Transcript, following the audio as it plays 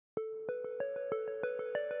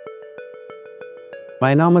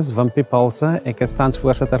My naam is Wimpie Paulse. Ek is tans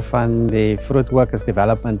voorsitter van die Fruit Workers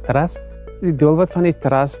Development Trust. Die doelwit van die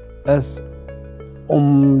trust is om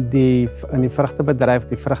in die vrugtebedryf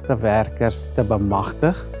die vrugtewerkers te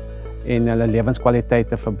bemagtig en hulle lewenskwaliteit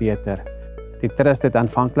te verbeter. Die trust het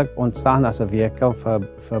aanvanklik ontstaan as 'n vehikel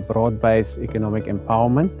vir broad-based economic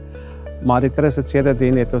empowerment, maar die trust het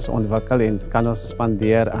sedertdien het ons ontwikkel en kan ons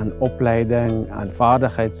spandeer aan opleiding, aan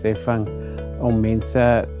vaardigheidsheffing om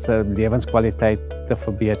mense se lewenskwaliteit te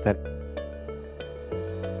verbeter.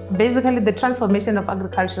 Basically, the transformation of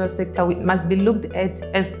agricultural sector must be looked at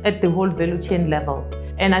as at the whole value chain level.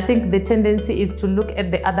 And I think the tendency is to look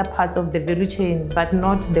at the other parts of the value chain, but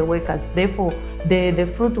not the workers. Therefore, the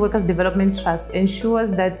Fruit Workers Development Trust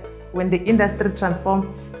ensures that when the industry transforms,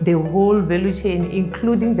 the whole value chain,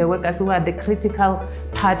 including the workers who are the critical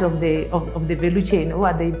part of the value chain, who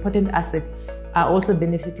are the important asset, are also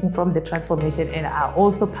benefiting from the transformation and are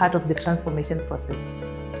also part of the transformation process.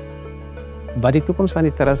 Wat die toekoms van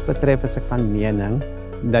die trust betref, is ek van mening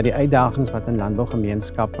dat die uitdagings wat in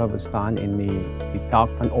landbougemeenskappe bestaan en die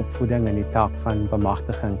taak van opvoeding en die taak van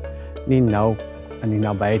bemagtiging nie nou in die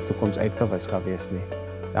nabye toekoms uitgewis gaan wees nie.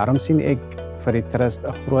 Daarom sien ek vir die trust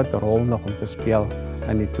 'n groot rol nog om te speel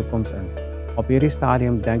in die toekoms in. Op hierdie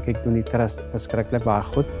stadium dink ek doen die trust verskriklik baie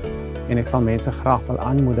goed en ek sal mense graag wil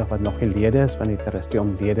aanmoedig wat nog nie lede is van die trust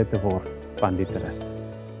om lede te word van die trust.